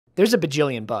There's a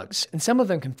bajillion bugs, and some of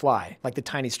them can fly, like the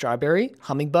tiny strawberry,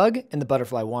 hummingbug, and the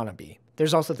butterfly wannabe.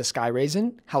 There's also the sky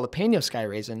raisin, jalapeño sky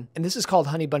raisin, and this is called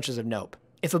honey bunches of nope.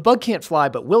 If a bug can't fly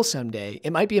but will someday,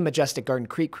 it might be a majestic garden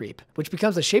creep creep, which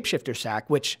becomes a shapeshifter sac,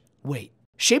 which, wait,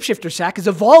 shapeshifter sac is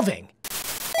evolving!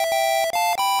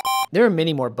 There are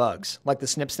many more bugs, like the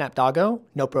snip snap doggo,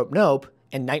 nope rope nope,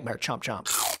 and nightmare chomp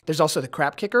chomp. There's also the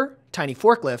crap kicker, tiny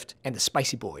forklift, and the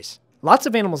spicy bois. Lots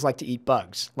of animals like to eat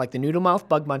bugs, like the noodle mouth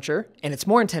bug muncher, and its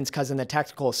more intense cousin, the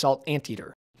tactical assault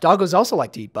anteater. Doggos also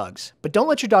like to eat bugs, but don't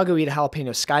let your doggo eat a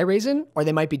jalapeno sky raisin, or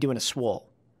they might be doing a swol.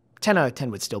 10 out of 10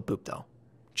 would still poop though.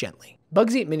 Gently.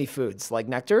 Bugs eat many foods, like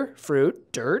nectar,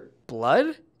 fruit, dirt,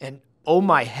 blood, and oh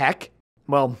my heck,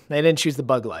 well, they didn't choose the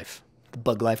bug life. The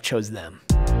bug life chose them.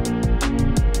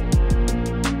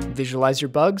 Visualize your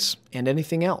bugs and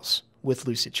anything else with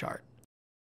Lucidchart.